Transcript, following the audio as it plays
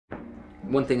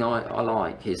one thing I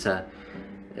like is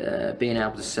being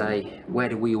able to say, where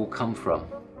do we all come from?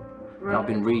 And I've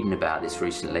been reading about this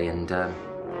recently, and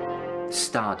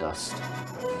stardust.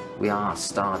 We are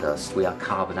stardust. We are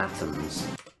carbon atoms.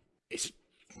 It's...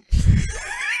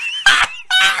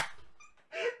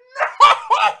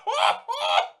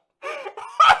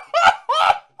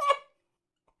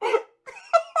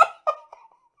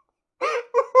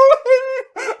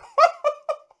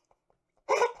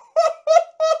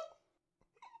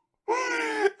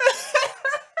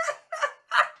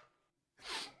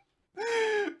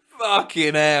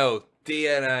 Fucking hell.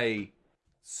 DNA.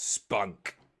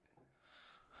 Spunk.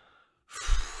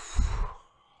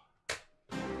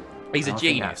 He's a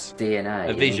genius. DNA.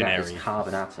 A visionary.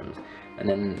 Carbon atoms. And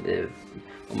then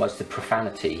almost the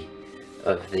profanity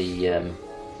of the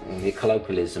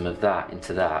colloquialism of that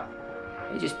into that.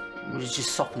 It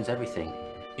just softens everything.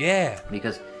 Yeah.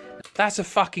 Because that's a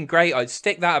fucking great... I'd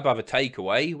stick that above a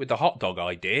takeaway with the hot dog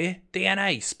idea.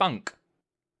 DNA. Spunk.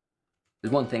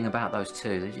 there's one thing about those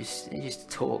two, they just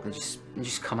talk, they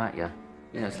just come at you.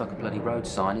 You know, it's like a bloody road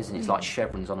sign, isn't it? It's like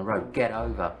chevrons on a road. Get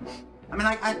over. I mean,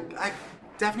 I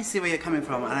definitely see where you're coming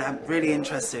from, and I'm really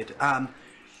interested.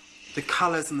 The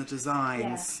colours and the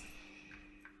designs,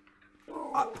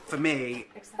 for me,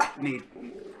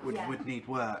 would need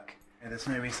work. There's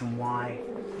no reason why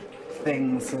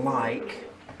things like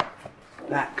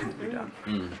that couldn't be done.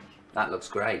 That looks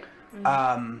great.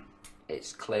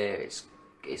 It's clear. It's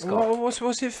got. Well,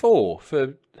 what's it for?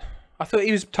 I thought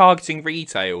he was targeting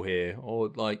retail here, or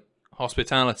like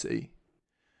hospitality.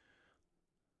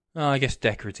 Oh, I guess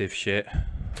decorative shit.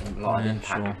 Line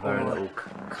impact, very little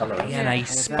colour. DNA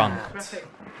Spunk.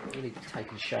 Really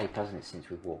taken shape, hasn't it, since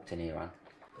we've walked in here, Anne?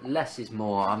 Less is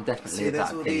more. I'm definitely of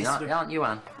that opinion, aren't you,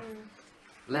 Anne?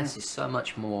 Less is so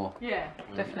much more. Yeah,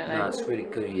 definitely. No, it's really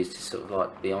good of you to sort of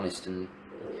like be honest and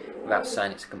without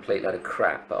saying it's a complete load of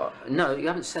crap. But no, you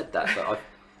haven't said that. But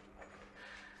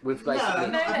we've basically.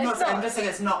 No, I'm just saying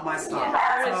it's not my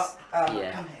style.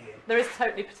 Yeah, Come here. there is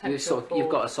totally potential. You've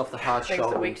got us off the hard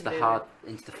shoulder into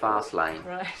the fast lane.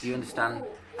 Right. Do you understand?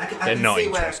 I They're can not see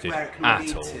interested where it can at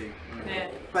lead all. to.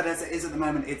 Yeah. But as it is at the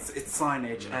moment, it's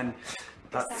signage, and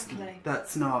that's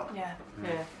not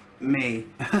me.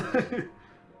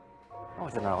 I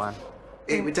don't know, Anne.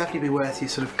 It would definitely be worth you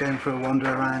sort of going for a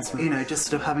wander around, you know, just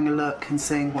sort of having a look and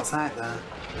seeing what's out there.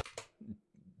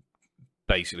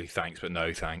 Basically, thanks, but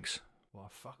no thanks. Well,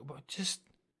 fuck, but just.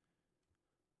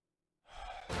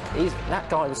 That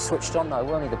guy was switched on though,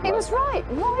 weren't he? He was right.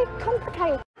 Why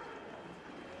complicate?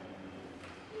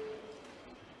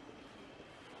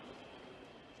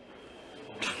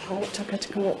 What took her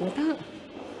to come up with that?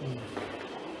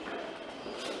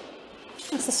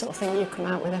 That's the sort of thing you come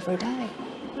out with every day.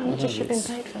 How much has she been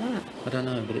paid for that? I don't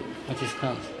know, but I just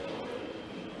can't.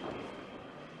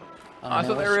 I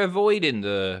thought they were avoiding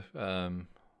the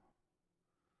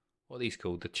what are these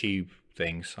called? The tube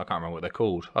things. I can't remember what they're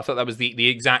called. I thought that was the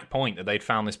exact point, that they'd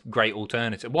found this great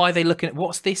alternative. Why are they looking at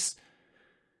what's this?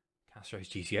 Castro's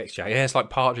GTX jack. Yeah, it's like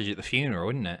Partridge at the funeral,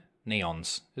 isn't it?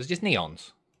 Neons. It's just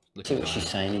neons. See what she's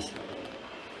saying is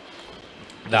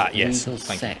that, yes. Legal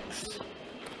sex,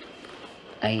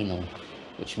 anal,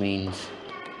 which means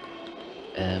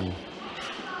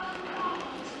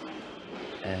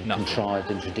contrived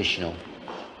and traditional,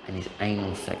 and is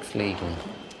anal sex legal?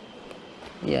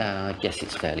 Yeah, I guess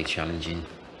it's fairly challenging.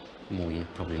 The more you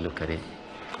probably look at it,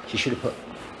 she should have put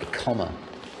a comma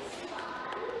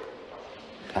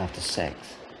after sex.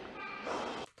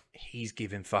 He's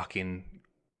giving fucking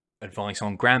advice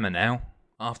on grammar now,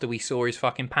 after we saw his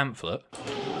fucking pamphlet.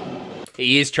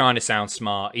 He is trying to sound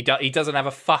smart. He doesn't have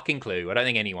a fucking clue. I don't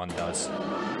think anyone does.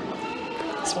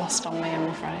 It's lost on me, I'm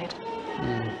afraid.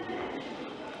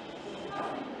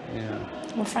 Yeah.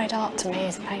 I'm afraid art to me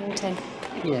is painting.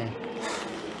 Yeah.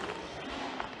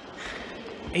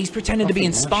 He's pretending to be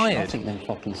inspired. I think the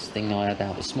fucking thing I had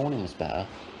out this morning was better.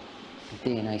 The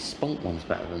DNA Spunk one's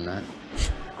better than that.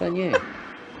 Don't you?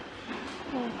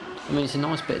 I mean, it's a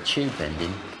nice bit of tube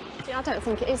bending. See, I don't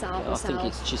think it is art myself. I think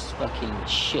it's just fucking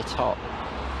shit hot.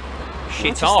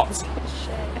 Shit hot.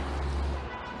 Shit.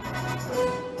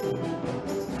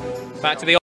 Back to the